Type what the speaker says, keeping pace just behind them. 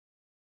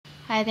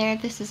Hi there,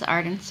 this is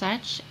Art and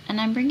Such,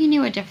 and I'm bringing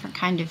you a different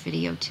kind of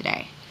video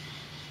today.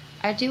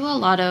 I do a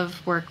lot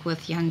of work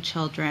with young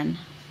children,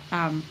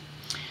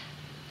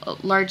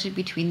 largely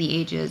between the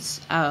ages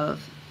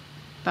of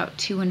about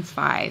 2 and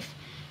 5,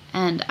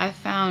 and I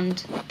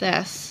found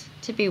this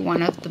to be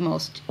one of the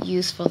most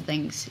useful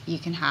things you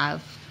can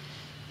have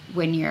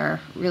when you're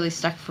really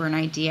stuck for an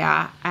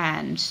idea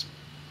and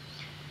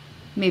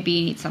maybe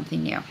you need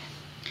something new.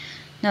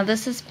 Now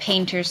this is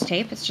painter's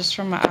tape. It's just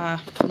from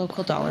a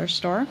local dollar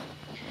store.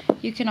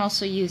 You can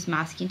also use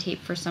masking tape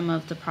for some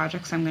of the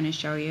projects I'm going to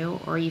show you,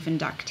 or even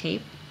duct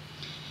tape.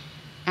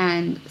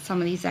 And some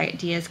of these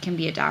ideas can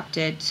be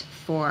adapted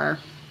for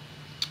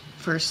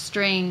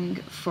string,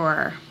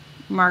 for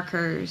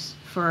markers,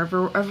 for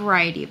a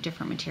variety of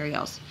different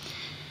materials.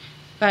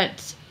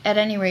 But at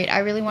any rate, I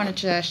really wanted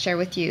to share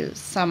with you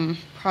some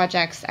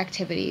projects,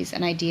 activities,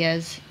 and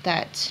ideas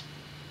that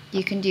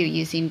you can do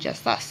using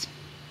just this.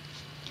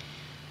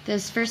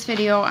 This first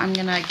video, I'm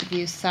going to give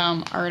you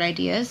some art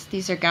ideas.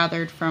 These are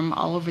gathered from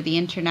all over the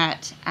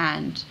internet,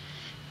 and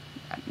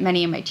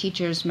many of my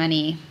teachers,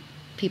 many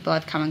people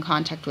I've come in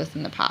contact with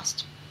in the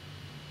past.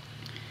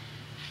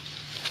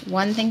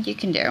 One thing you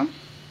can do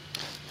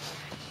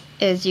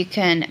is you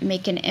can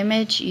make an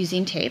image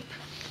using tape.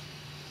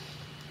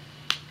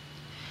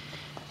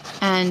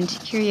 And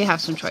here you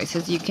have some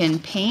choices. You can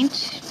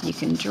paint, you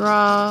can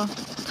draw,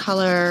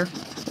 color,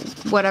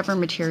 whatever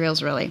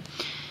materials really.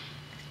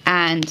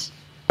 And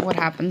what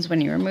happens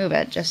when you remove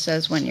it, just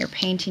as when you're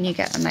painting you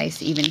get a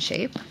nice even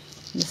shape.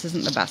 This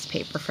isn't the best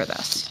paper for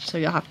this, so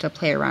you'll have to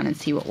play around and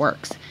see what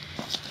works.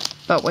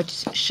 But what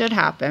should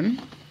happen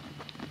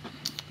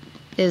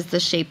is the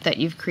shape that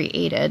you've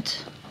created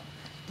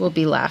will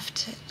be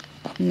left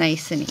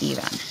nice and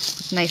even,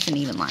 with nice and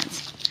even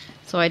lines.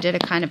 So I did a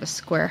kind of a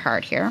square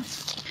heart here.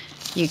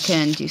 You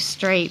can do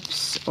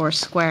stripes or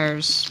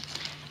squares,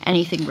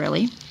 anything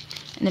really.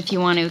 And if you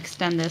want to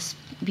extend this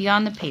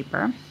beyond the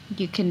paper,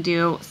 you can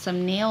do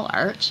some nail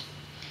art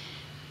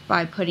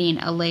by putting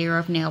a layer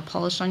of nail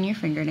polish on your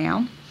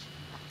fingernail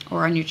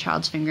or on your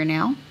child's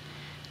fingernail,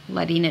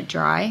 letting it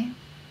dry,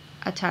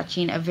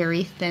 attaching a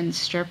very thin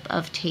strip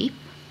of tape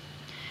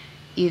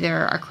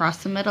either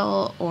across the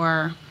middle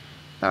or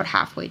about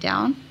halfway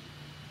down.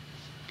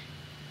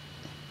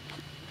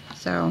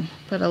 So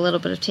put a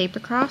little bit of tape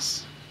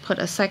across, put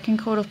a second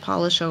coat of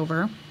polish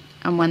over,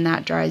 and when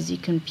that dries you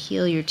can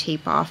peel your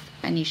tape off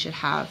and you should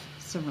have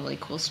some really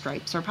cool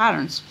stripes or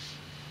patterns.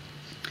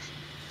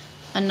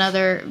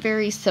 Another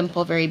very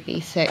simple, very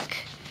basic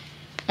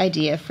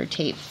idea for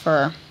tape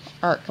for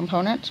art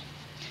component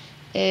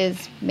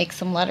is make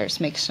some letters,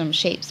 make some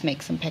shapes,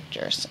 make some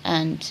pictures,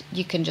 and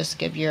you can just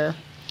give your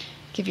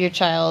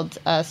child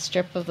a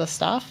strip of the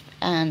stuff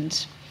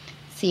and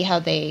see how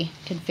they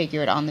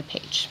configure it on the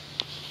page.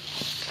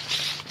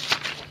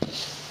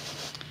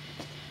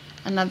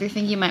 Another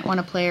thing you might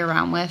want to play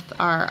around with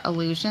are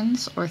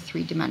illusions or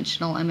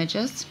three-dimensional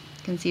images.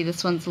 You can see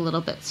this one's a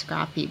little bit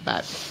scrappy,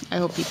 but I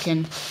hope you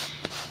can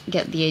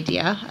get the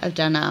idea. I've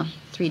done a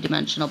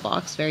three-dimensional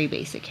box, very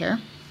basic here.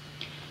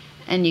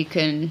 And you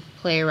can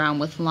play around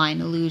with line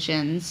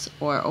illusions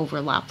or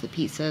overlap the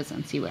pieces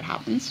and see what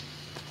happens.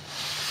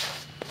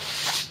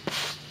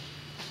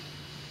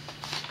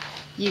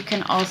 You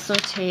can also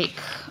take,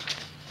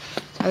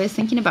 I was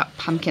thinking about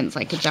pumpkins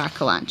like a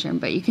jack-o'-lantern,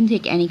 but you can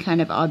take any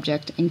kind of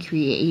object and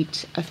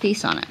create a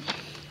face on it.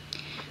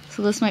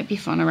 So this might be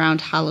fun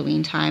around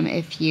Halloween time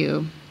if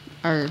you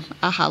are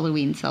a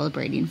Halloween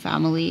celebrating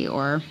family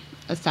or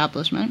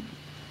establishment.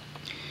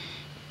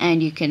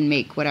 And you can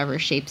make whatever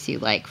shapes you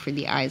like for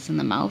the eyes and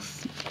the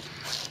mouth.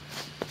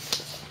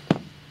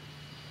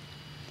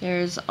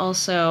 There's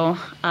also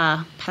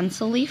a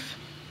pencil leaf.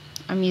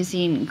 I'm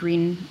using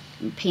green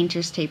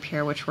painter's tape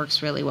here, which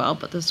works really well,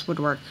 but this would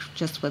work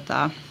just with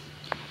a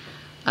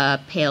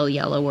pale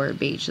yellow or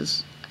beige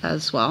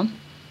as well.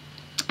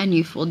 And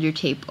you fold your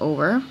tape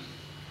over.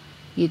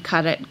 You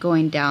cut it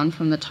going down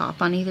from the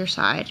top on either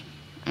side,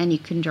 and you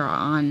can draw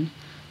on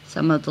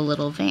some of the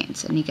little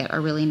veins, and you get a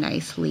really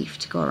nice leaf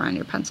to go around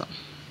your pencil.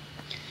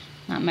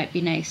 That might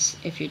be nice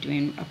if you're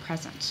doing a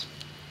present.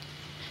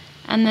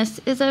 And this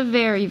is a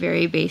very,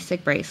 very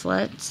basic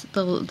bracelet.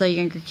 The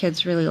younger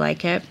kids really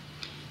like it.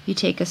 You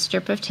take a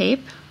strip of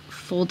tape,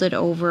 fold it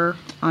over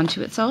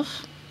onto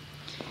itself,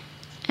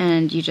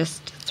 and you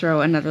just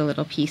throw another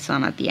little piece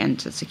on at the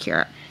end to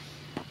secure it.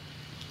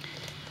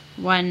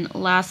 One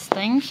last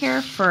thing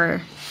here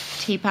for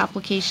tape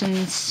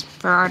applications,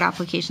 for art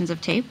applications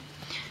of tape.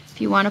 If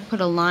you want to put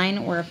a line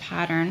or a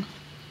pattern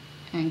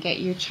and get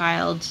your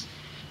child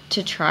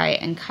to try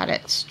and cut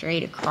it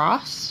straight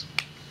across,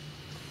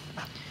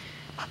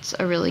 it's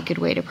a really good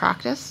way to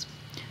practice.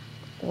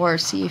 Or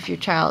see if your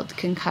child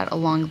can cut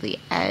along the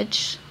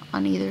edge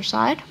on either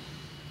side.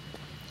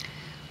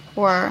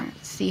 Or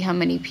see how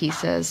many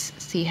pieces,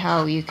 see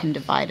how you can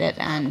divide it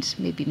and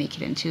maybe make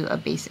it into a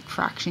basic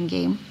fraction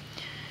game,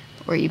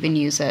 or even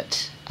use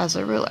it as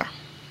a ruler.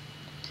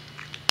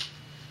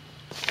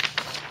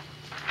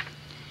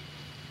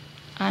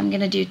 I'm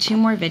going to do 2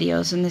 more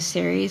videos in this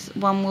series.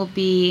 One will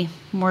be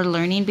more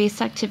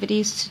learning-based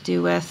activities to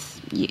do with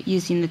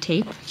using the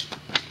tape.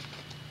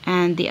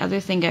 And the other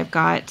thing I've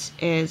got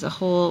is a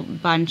whole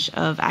bunch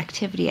of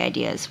activity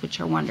ideas, which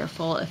are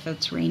wonderful if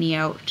it's rainy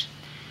out,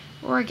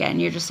 or again,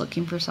 you're just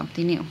looking for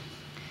something new.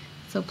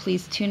 So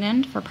please tune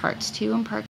in for parts 2 and part